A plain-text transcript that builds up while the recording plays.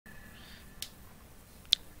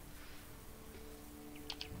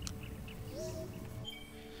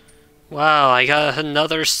Wow, I got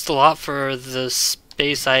another slot for the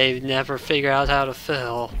space I never figured out how to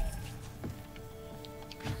fill.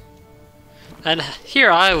 And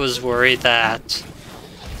here I was worried that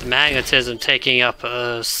the magnetism taking up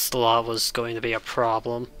a slot was going to be a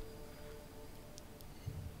problem.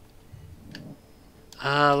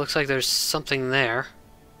 Looks like there's something there.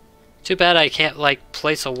 Too bad I can't, like,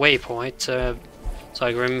 place a waypoint, so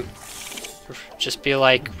I can just be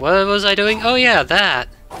like, what was I doing? Oh yeah, that!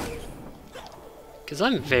 Because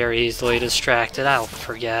I'm very easily distracted, I'll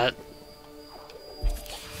forget.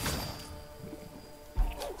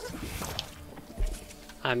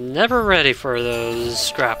 I'm never ready for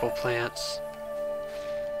those grapple plants.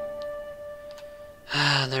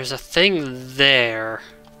 There's a thing there.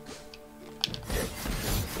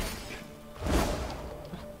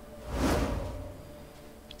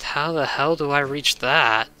 How the hell do I reach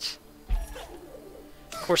that?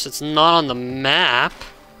 Of course, it's not on the map.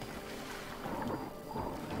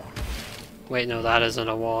 Wait, no, that isn't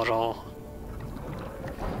a wall at all.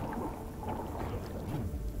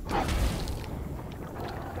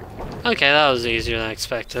 Okay, that was easier than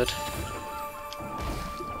expected.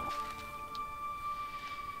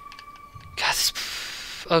 God,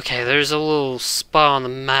 okay, there's a little spot on the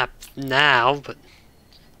map now, but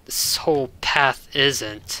this whole path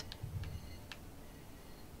isn't.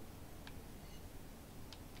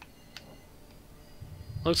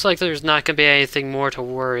 Looks like there's not going to be anything more to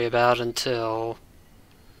worry about until...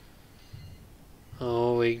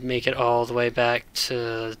 oh, we make it all the way back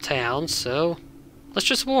to town, so let's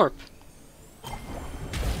just warp.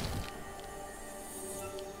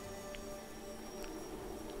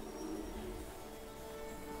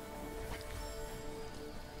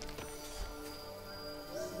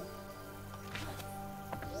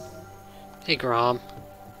 Hey, Grom.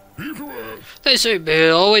 They say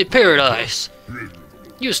it'll always paradise.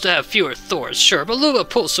 Used to have fewer thorns, sure, but Luma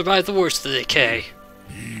Pulse survived the worst of the decay.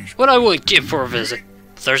 What I would give for a visit.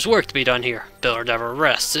 But there's work to be done here. Builder never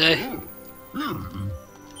rests, eh?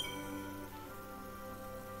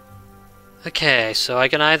 Okay, so I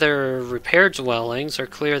can either repair dwellings or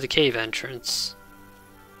clear the cave entrance.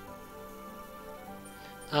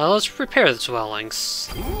 Let's repair the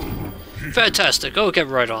dwellings. Fantastic, I'll get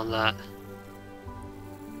right on that.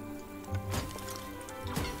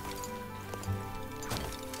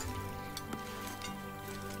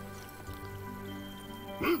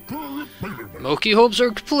 Moki homes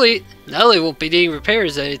are complete. Now they won't be needing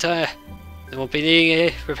repairs anytime. They won't be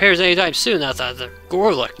needing repairs anytime soon. That's that the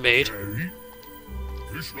Gorlek made.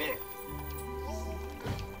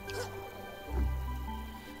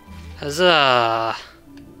 Huzzah!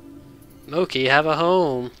 Moki have a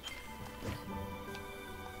home.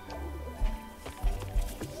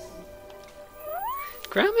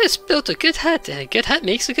 Grandma's built a good hut, and a good hut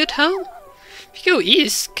makes a good home. If you go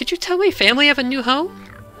east, could you tell my family have a new home?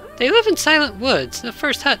 They live in Silent Woods, the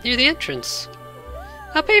first hut near the entrance.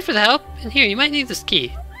 I'll pay for the help, and here, you might need this key.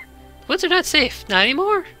 The woods are not safe, not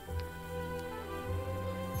anymore.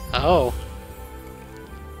 Oh.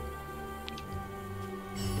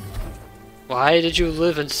 Why did you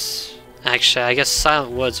live in... Actually, I guess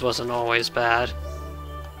Silent Woods wasn't always bad.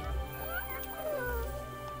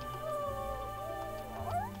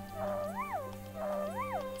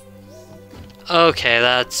 Okay,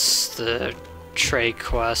 that's the trade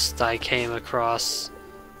quest I came across.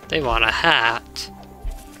 They want a hat.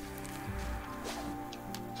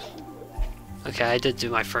 Okay, I did do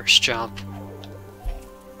my first jump.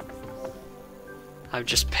 I'm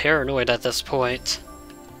just paranoid at this point.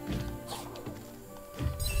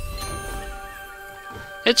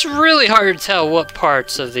 It's really hard to tell what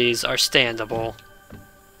parts of these are standable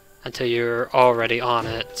until you're already on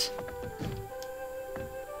it.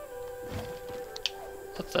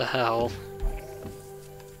 What the hell?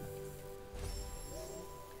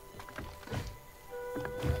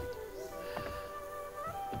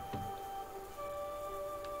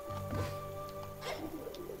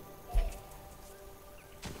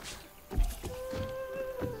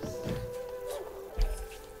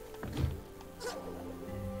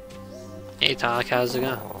 Hey Talk, how's it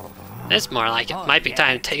going? It's more like it might be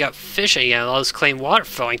time to take up fishing again with all this clean water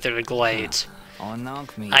flowing through the glades.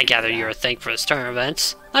 I gather you're a thing for this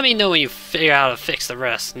tournament. Let me know when you figure out how to fix the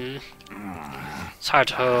rest. It's hard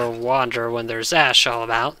to wander when there's ash all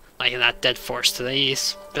about, like in that dead forest to the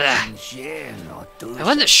east. And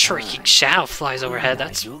when the shrieking shadow flies overhead,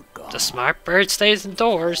 that's the smart bird stays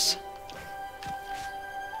indoors.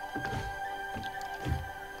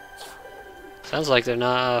 Sounds like they're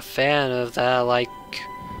not a fan of that, like,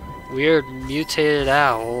 weird mutated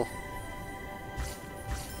owl.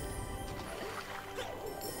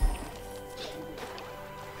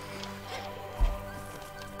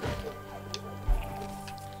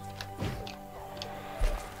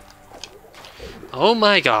 Oh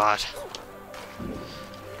my god.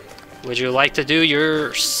 Would you like to do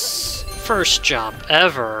your first jump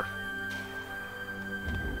ever?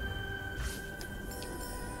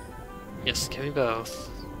 Yes, give me both.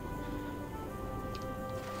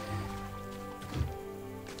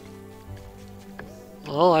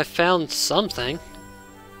 Well, I found something.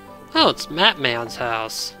 Oh, it's Mapman's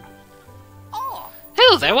house.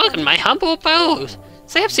 Hello there, welcome to my humble abode.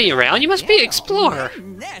 Say I've seen you around, you must be an explorer.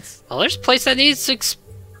 Well, there's a place that needs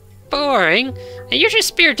exploring, and you're just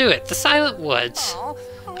spirit to it, the Silent Woods.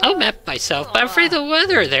 I'll map myself, but I'm afraid the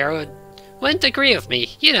weather there wouldn't agree with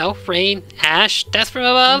me. You know, rain, ash, death from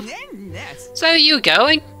above. So you go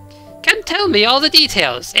and come tell me all the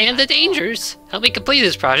details and the dangers. Help me complete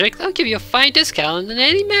this project. I'll give you a fine discount on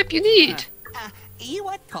any map you need.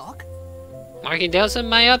 Marking down some of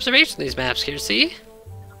my observations on these maps here, see?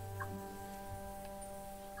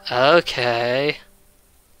 Okay.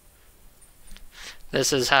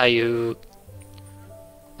 This is how you...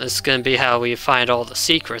 This is gonna be how we find all the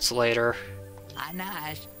secrets later.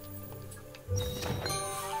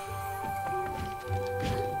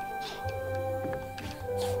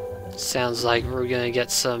 Sounds like we're gonna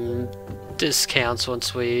get some discounts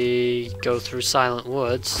once we go through Silent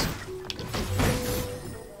Woods.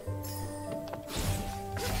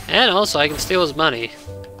 And also I can steal his money.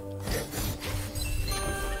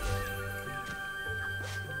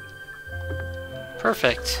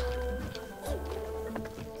 Perfect.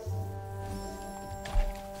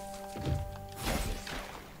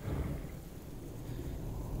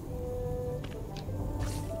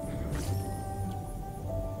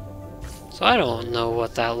 So I don't know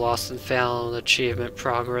what that lost and found achievement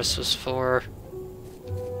progress was for.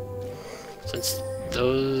 Since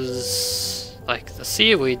those... like the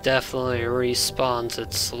seaweed definitely respawns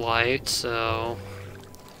its light, so...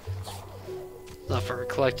 not for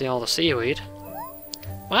collecting all the seaweed.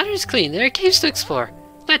 Water's clean, there are caves to explore.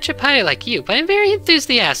 I'm not chip high like you, but I'm very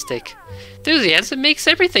enthusiastic. Enthusiasm makes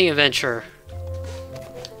everything adventure.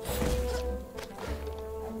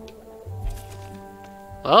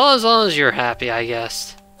 Well, as long as you're happy, I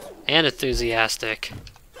guess. And enthusiastic.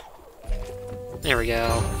 There we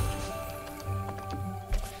go.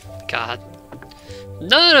 God.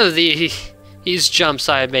 None of these jumps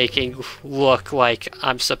I'm making look like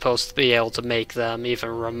I'm supposed to be able to make them,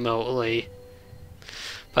 even remotely.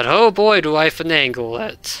 But oh boy, do I finagle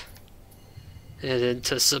it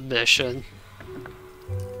into submission.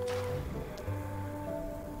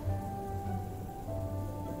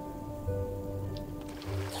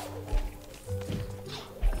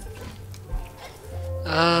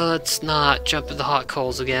 Let's not jump into hot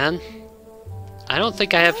coals again. I don't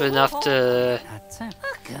think I have enough to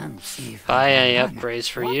buy any upgrades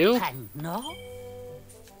for you.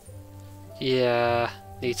 Yeah,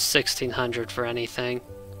 need 1600 for anything.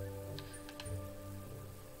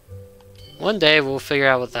 One day we'll figure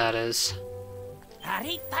out what that is.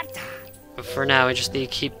 But for now, we just need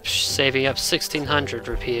to keep saving up 1600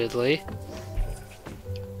 repeatedly.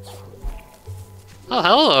 Oh,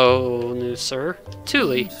 hello, new sir.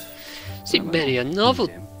 Tuli. Seen many a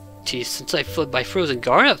novelty since I fled my frozen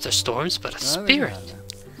garden after storms, but a spirit.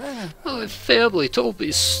 My family told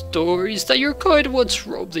me stories that your kind once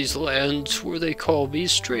roamed these lands where they call me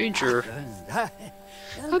stranger.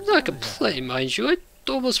 I'm not complaining, mind you. I'd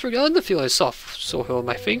almost forgotten the feeling of soft soil on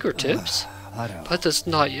my fingertips. But does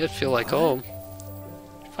not yet feel like home.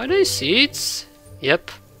 Find any seeds? Yep.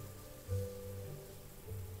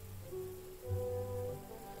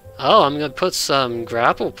 Oh, I'm gonna put some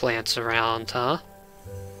grapple plants around, huh?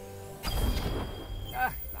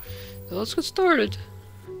 Let's get started.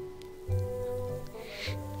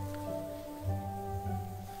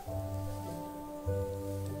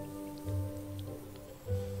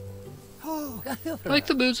 Like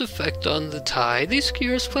the moon's effect on the tide, these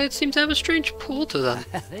curious plants seem to have a strange pull to them.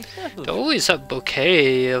 They always have a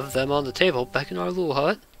bouquet of them on the table back in our little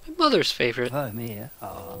hut. My mother's favorite.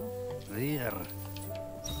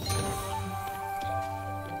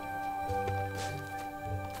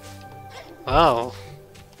 Wow.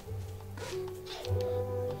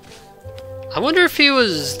 I wonder if he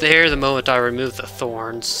was there the moment I removed the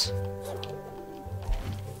thorns.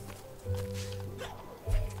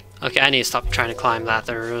 Okay, I need to stop trying to climb that.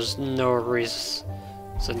 There was no reason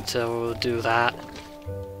to do that.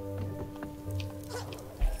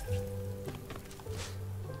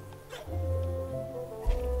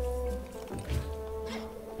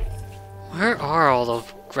 Where are all the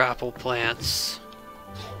grapple plants?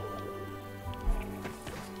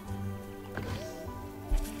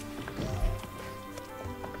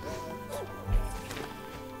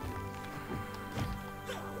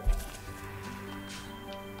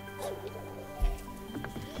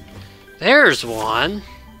 There's one.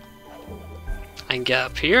 I can get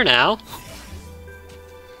up here now.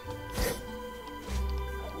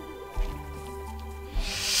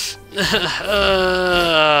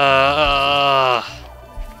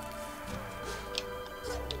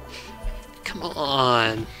 Come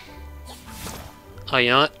on. Oh, you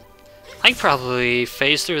know what? I can probably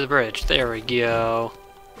phase through the bridge. There we go.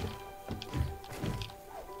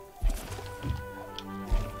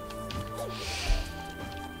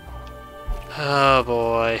 Oh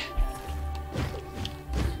boy.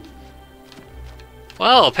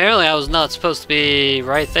 Well, apparently I was not supposed to be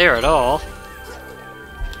right there at all.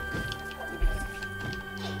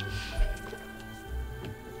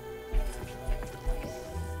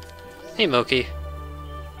 Hey, Moki.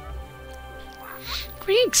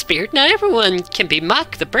 Greetings, Spirit. Not everyone can be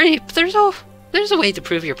mocked the brave, but there's a way to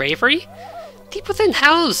prove your bravery. Deep within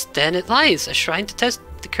Howl's den it lies, a shrine to test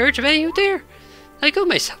the courage of any who dare. I go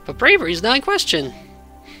myself, but bravery is not in question.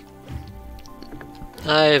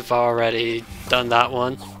 I've already done that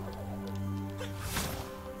one.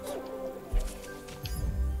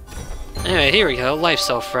 Anyway, here we go. Life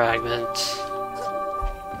cell fragment.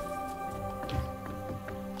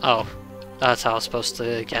 Oh, that's how I was supposed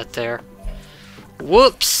to get there.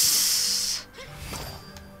 Whoops!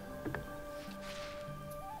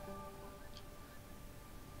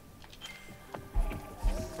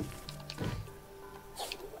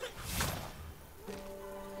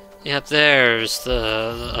 Yep, there's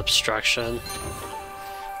the obstruction.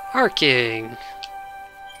 Arcing!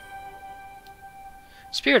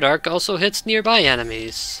 Spirit Arc also hits nearby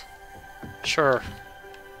enemies. Sure.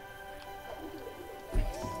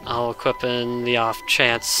 I'll equip in the off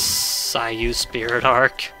chance I use Spirit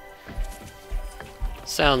Arc.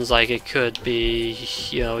 Sounds like it could be,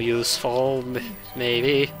 you know, useful,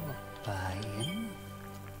 maybe.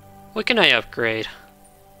 What can I upgrade?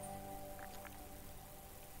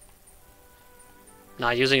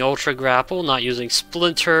 Not using Ultra Grapple, not using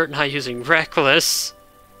Splinter, not using Reckless.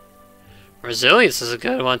 Resilience is a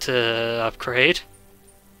good one to upgrade.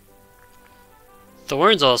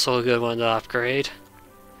 Thorn's also a good one to upgrade.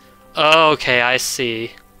 Okay, I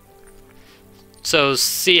see. So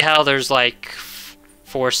see how there's like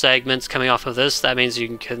 4 segments coming off of this? That means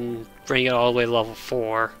you can bring it all the way to level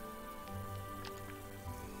 4.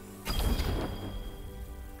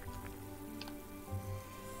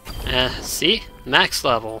 See? Max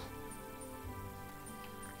level.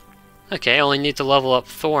 Okay, only need to level up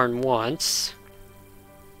Thorn once.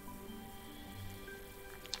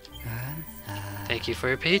 Thank you for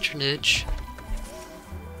your patronage.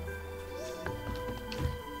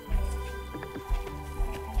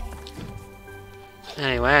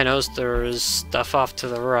 Anyway, I noticed there's stuff off to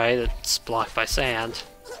the right that's blocked by sand.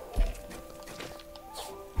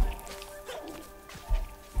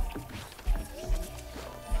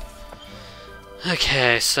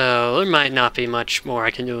 Okay, so there might not be much more I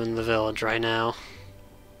can do in the village right now.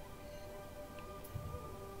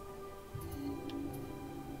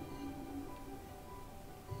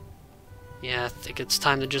 Yeah, I think it's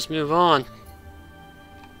time to just move on.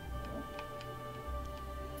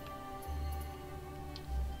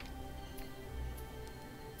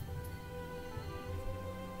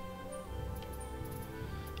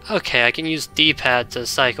 Okay, I can use D-pad to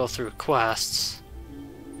cycle through quests.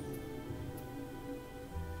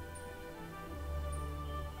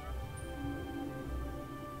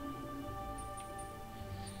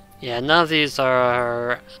 Yeah, none of these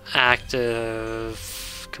are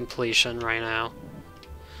active completion right now.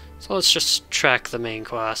 So let's just track the main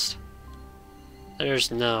quest.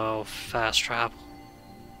 There's no fast travel.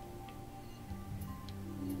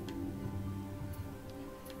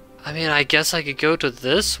 I mean, I guess I could go to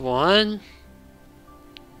this one.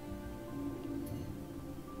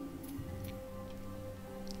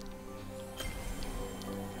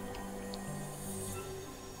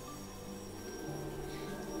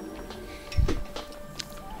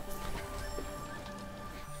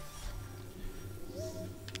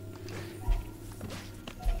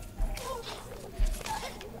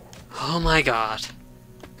 Oh my god.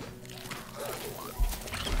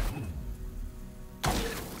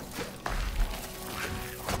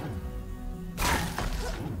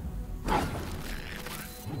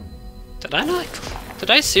 Did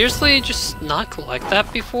I seriously just not collect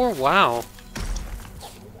that before? Wow.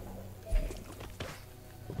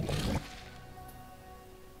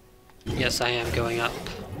 Yes, I am going up.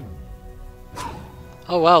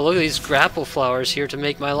 Oh wow, look at these grapple flowers here to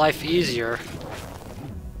make my life easier.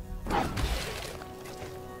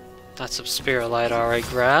 That's some spirit light already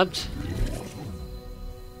grabbed.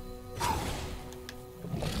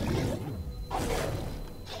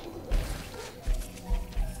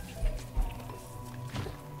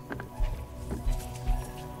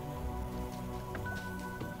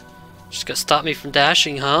 Gonna stop me from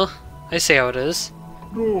dashing, huh? I see how it is.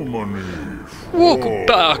 No money. Welcome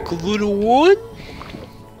back, little one!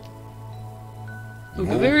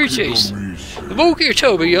 Looking very tasty. The Moki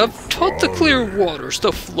told me I've taught the clear waters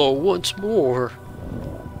to flow once more.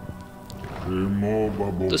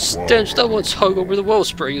 The stench that once hung over the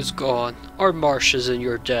wellspring is gone. Our marsh is in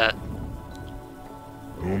your debt.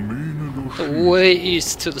 The way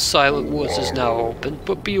east to the Silent Woods is now open,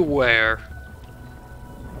 but beware.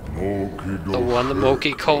 The one the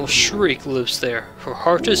Moki calls Shriek lives there. Her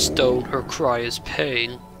heart is stone, her cry is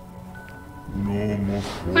pain.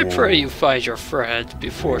 I pray you find your friend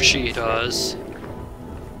before she does.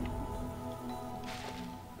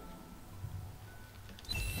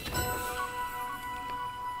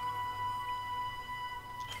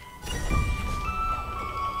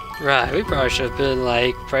 Right, we probably should have been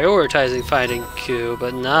like prioritizing finding Q,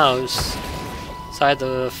 but now it's decided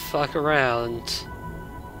to fuck around.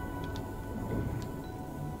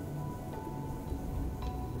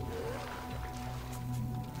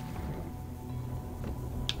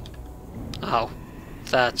 Oh,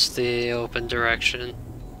 that's the open direction.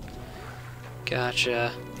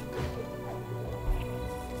 Gotcha.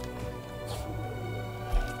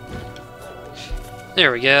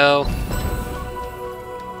 There we go.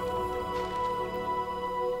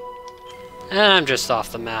 And I'm just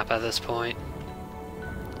off the map at this point.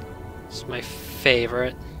 It's my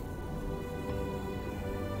favorite.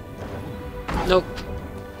 Nope.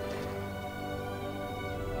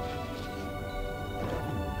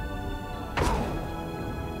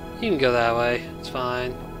 You can go that way, it's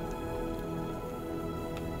fine.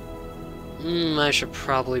 I should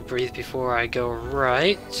probably breathe before I go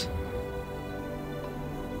right.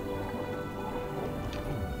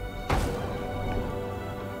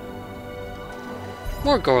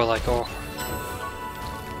 More gore-like gore.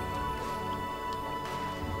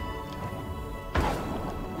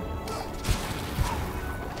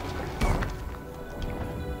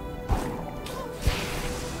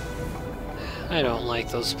 I don't like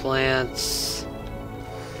those plants.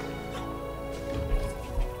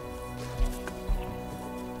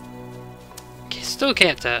 Okay, still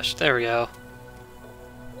can't dash. There we go.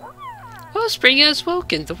 Oh, spring has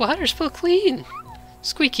woken. The water's full clean.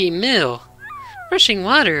 Squeaky mill. Rushing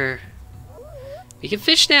water. We can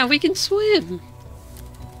fish now. We can swim.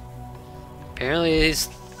 Apparently these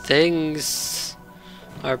things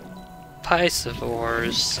are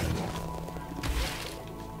piscivores.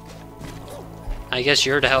 I guess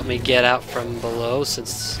you're to help me get out from below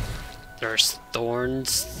since there's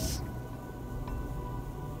thorns.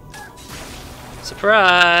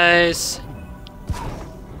 Surprise!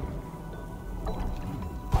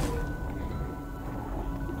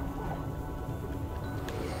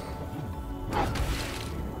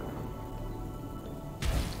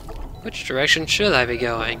 Which direction should I be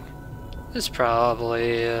going? This is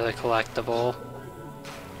probably a collectible.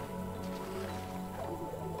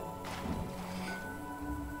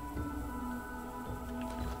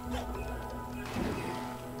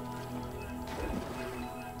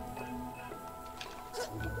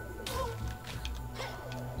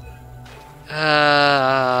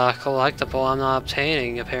 Collectible I'm not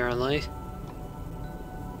obtaining, apparently.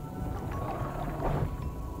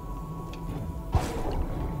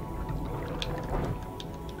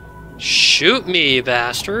 Shoot me, you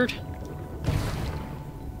bastard!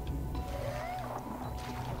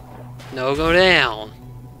 No, go down.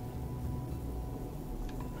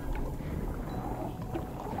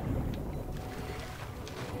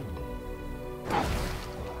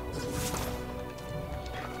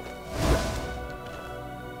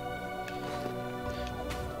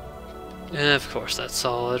 And of course that's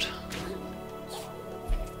solid.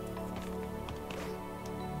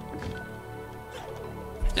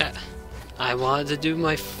 Yeah, I wanted to do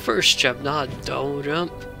my first jump, not a double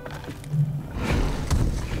jump.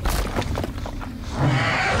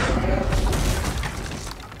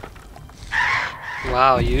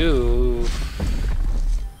 Wow, you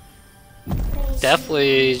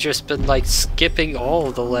definitely just been like skipping all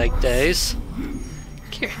of the leg days.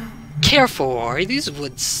 Careful, Ori. These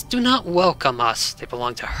woods do not welcome us. They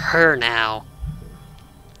belong to her now.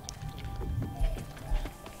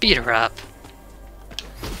 Beat her up.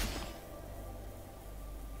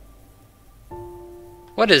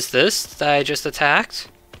 What is this that I just attacked?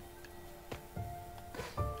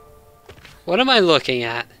 What am I looking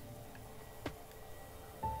at?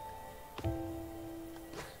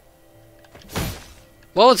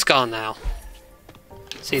 Well, it's gone now.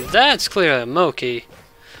 See, that's clearly a Moki.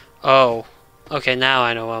 Oh, okay, now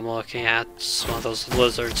I know what I'm looking at. It's one of those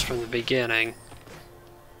lizards from the beginning.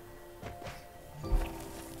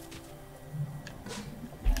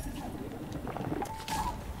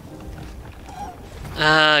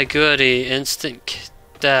 Ah, goody. Instant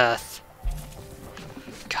death.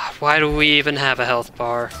 God, why do we even have a health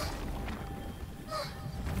bar?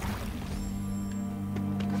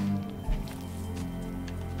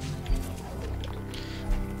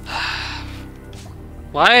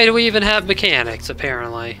 Why do we even have mechanics,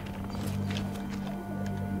 apparently?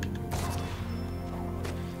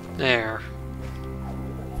 There.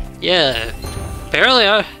 Yeah.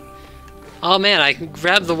 Apparently oh man, I can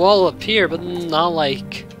grab the wall up here, but not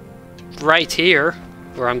like right here,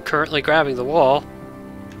 where I'm currently grabbing the wall.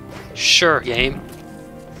 Sure, game.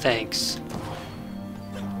 Thanks.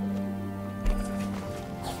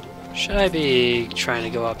 Should I be trying to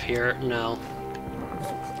go up here? No.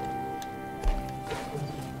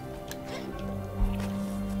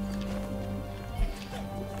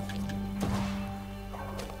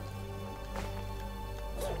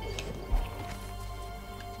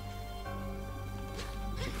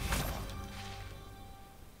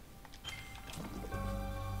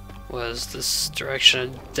 Was this direction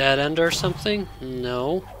a dead end or something?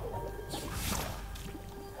 No.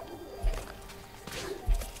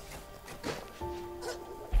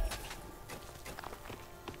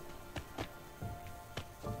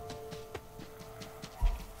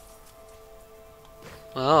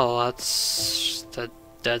 Oh, that's the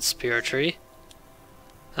dead spirit tree.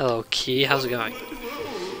 Hello, Key. How's it going?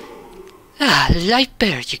 Ah, Light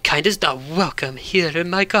Bear, you kind is not welcome here in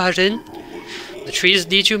my garden. The trees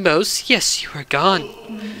need you most. Yes, you are gone.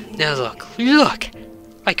 Now look, look!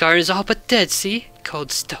 My garden is all but dead, see?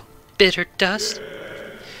 Cold stone, bitter dust.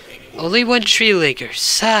 Only one tree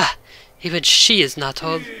lingers. Ah, even she is not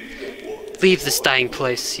old. Leave this dying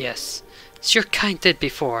place, yes. As your kind did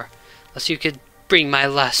before, unless you could bring my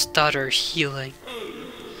last daughter healing.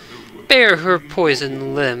 Bear her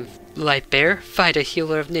poison limb, Light Bear. Fight a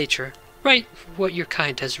healer of nature. Right what your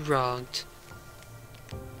kind has wronged.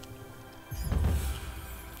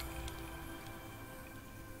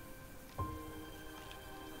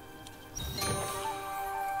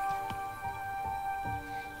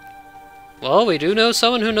 Well, we do know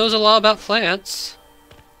someone who knows a lot about plants.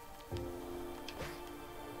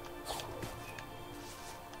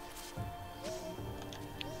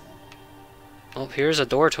 Oh, here's a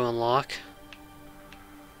door to unlock.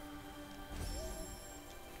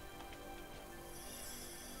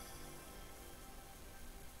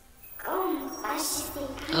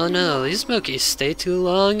 Oh no, these monkeys stay too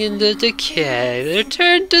long in the decay. They're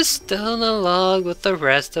turned to stone along with the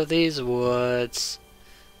rest of these woods.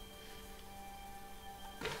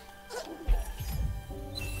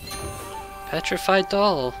 Petrified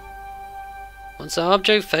doll. Once the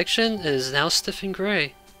object affection is now stiff and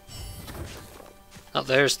gray. Oh,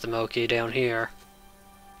 there's the Moki down here.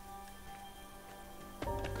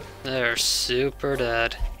 They're super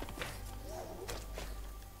dead.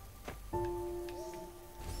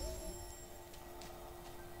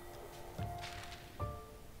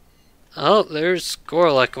 Oh, there's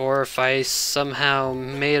Gorlek, or if I somehow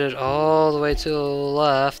made it all the way to the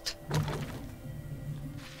left.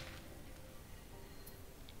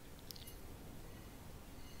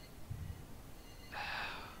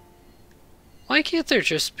 Why can't there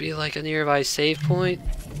just be like a nearby save point?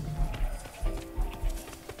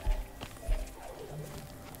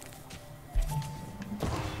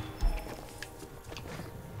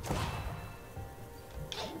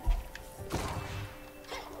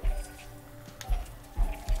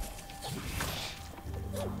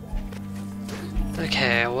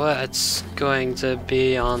 Okay, what's going to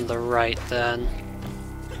be on the right then?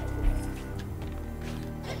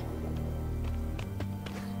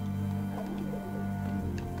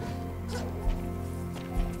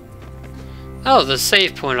 Oh, the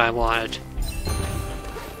save point I wanted.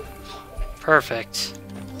 Perfect.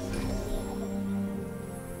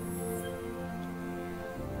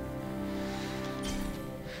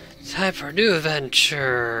 Time for a new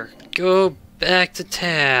adventure. Go back to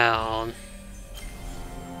town.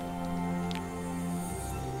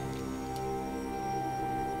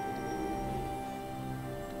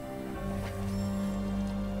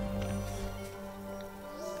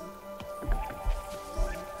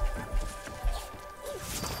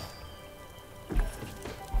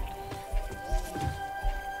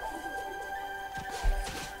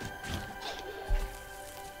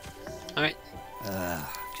 Alright.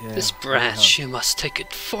 This branch, you must take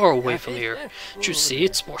it far away from here. You see,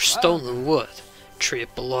 it's more stone than wood. The tree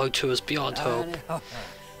it belonged to is beyond hope.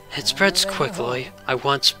 It spreads quickly. I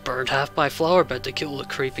once burned half my flower bed to kill the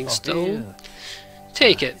creeping stone.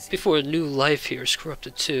 Take it, before new life here is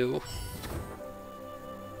corrupted too.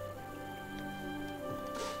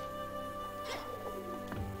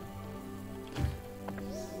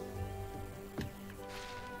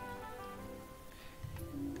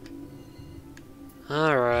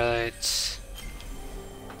 Alright.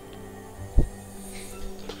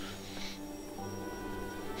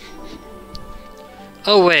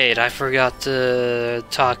 Oh wait, I forgot to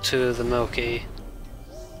talk to the Moki.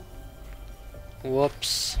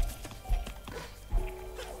 Whoops.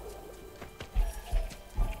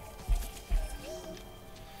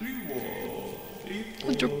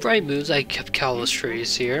 Under bright moons, I kept countless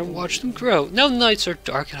trees here and watched them grow. Now the nights are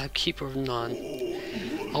dark and I'm keeper of none.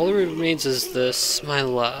 All that remains is this, my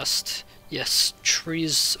last. Yes,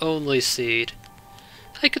 trees only seed.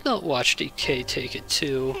 I could not watch decay take it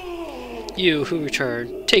too. You who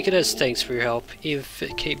returned, take it as thanks for your help, even if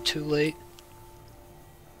it came too late.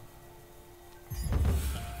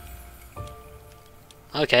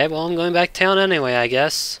 Okay, well I'm going back to town anyway, I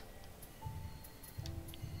guess.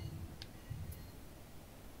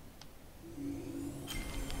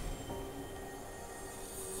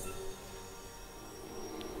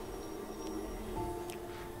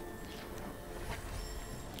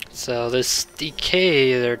 So this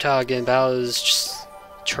decay they're talking about is just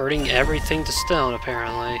turning everything to stone,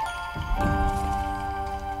 apparently.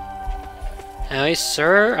 Anyway,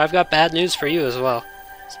 sir, I've got bad news for you as well.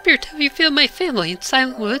 Spirit, have you found my family in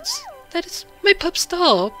Silent Woods? That is my pup's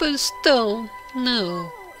doll, but it's stone.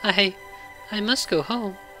 No, I must go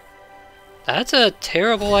home. That's a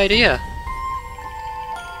terrible idea.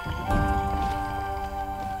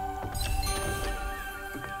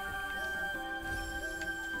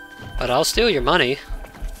 But I'll steal your money.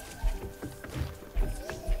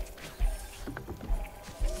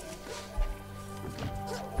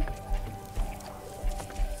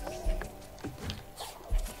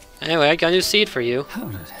 Anyway, I got a new seed for you.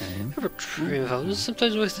 Ever dream of home?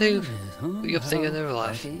 Sometimes we think we up thing in their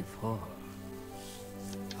life.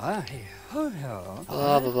 Blah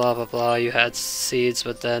blah blah blah blah. You had seeds,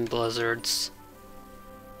 but then blizzards.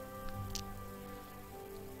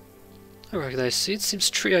 I recognize seed. Seems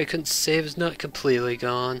tree I couldn't save is not completely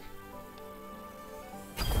gone.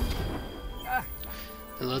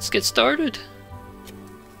 Then let's get started.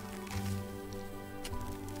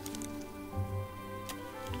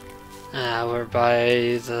 We're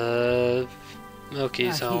by the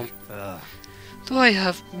Moki's home. Though I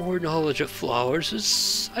have more knowledge of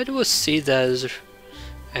flowers, I know a seed like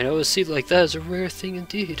that is a rare thing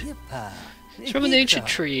indeed. It's from an ancient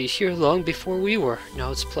tree here long before we were.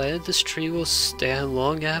 Now it's planted, this tree will stand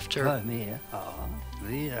long after.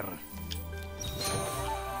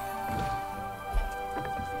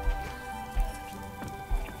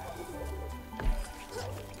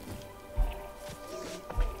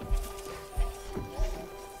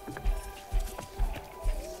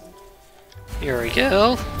 Here we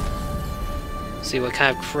go. See what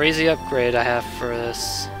kind of crazy upgrade I have for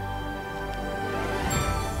this.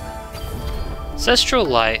 Ancestral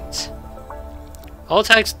Light. All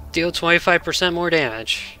attacks deal 25% more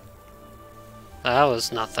damage. That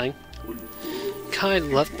was nothing.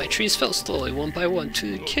 Kind left by trees fell slowly one by one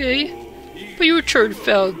to decay. But you returned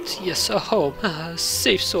found, yes, a home.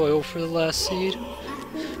 Safe soil for the last seed.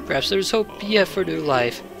 Perhaps there's hope yet for new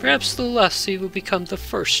life. Perhaps the last seed will become the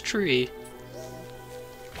first tree.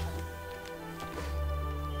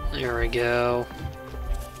 There we go.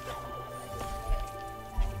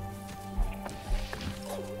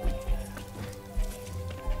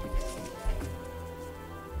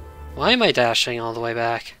 Why am I dashing all the way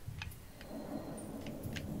back?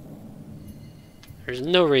 There's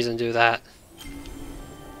no reason to do that.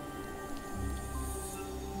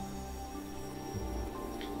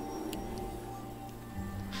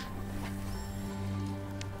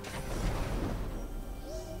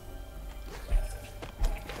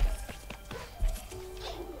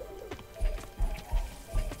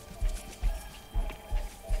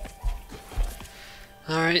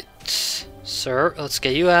 Alright, sir, let's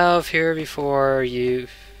get you out of here before you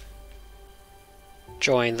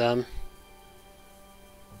join them.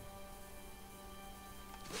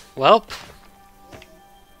 Welp.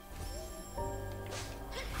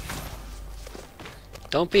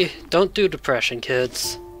 Don't do depression,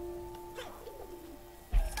 kids.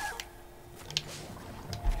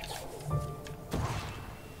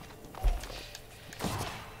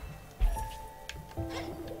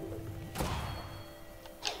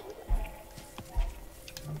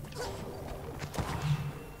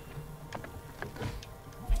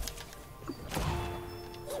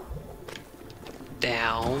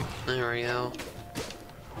 Down. There we go.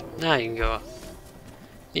 Now you can go up.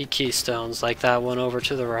 Need keystones like that one over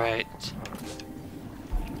to the right.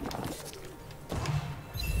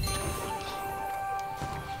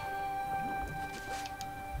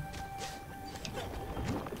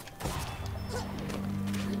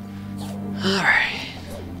 Alright.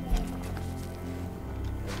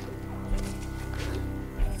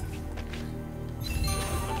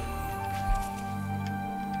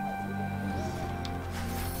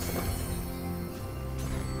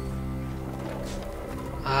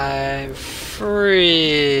 I'm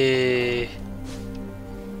free.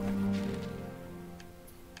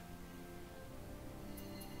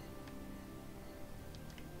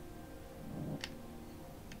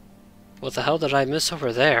 What the hell did I miss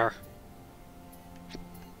over there?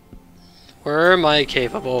 Where am I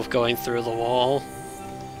capable of going through the wall?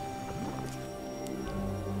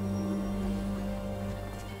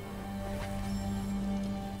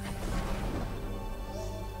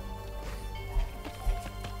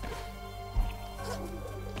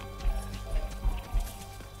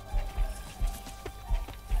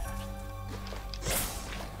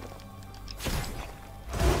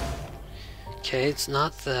 Okay, it's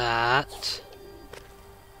not that.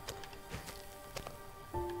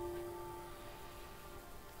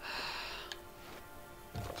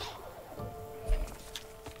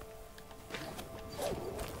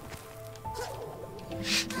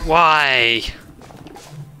 Why?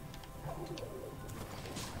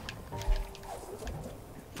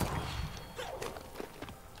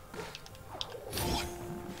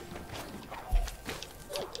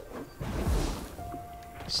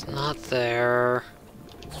 It's not there.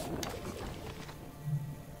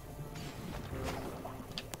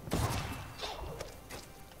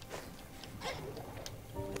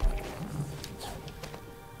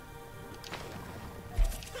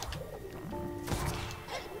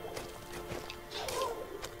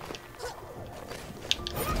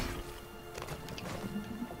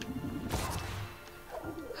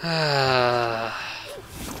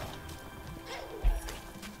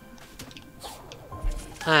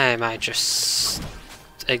 I might just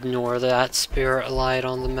ignore that spirit light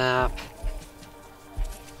on the map.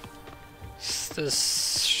 This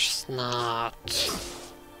is just not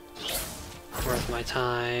worth my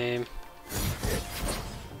time.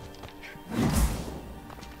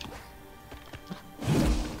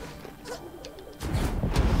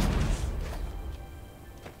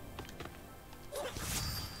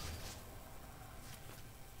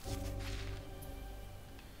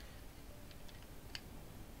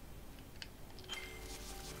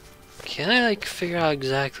 Can I, like, figure out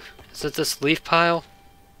exactly... Is it this leaf pile?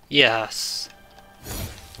 Yes.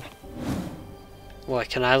 What,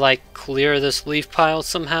 can I, like, clear this leaf pile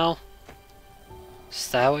somehow? Is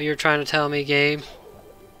that what you're trying to tell me, game?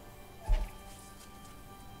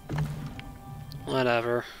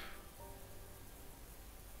 Whatever.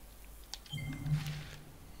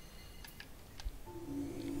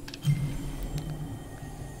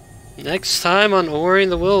 Next time on Ori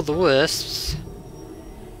and the Will of the Wisps,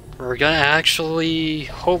 we're gonna actually,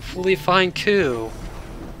 hopefully, find Ku.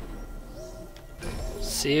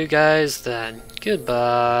 See you guys then.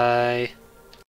 Goodbye.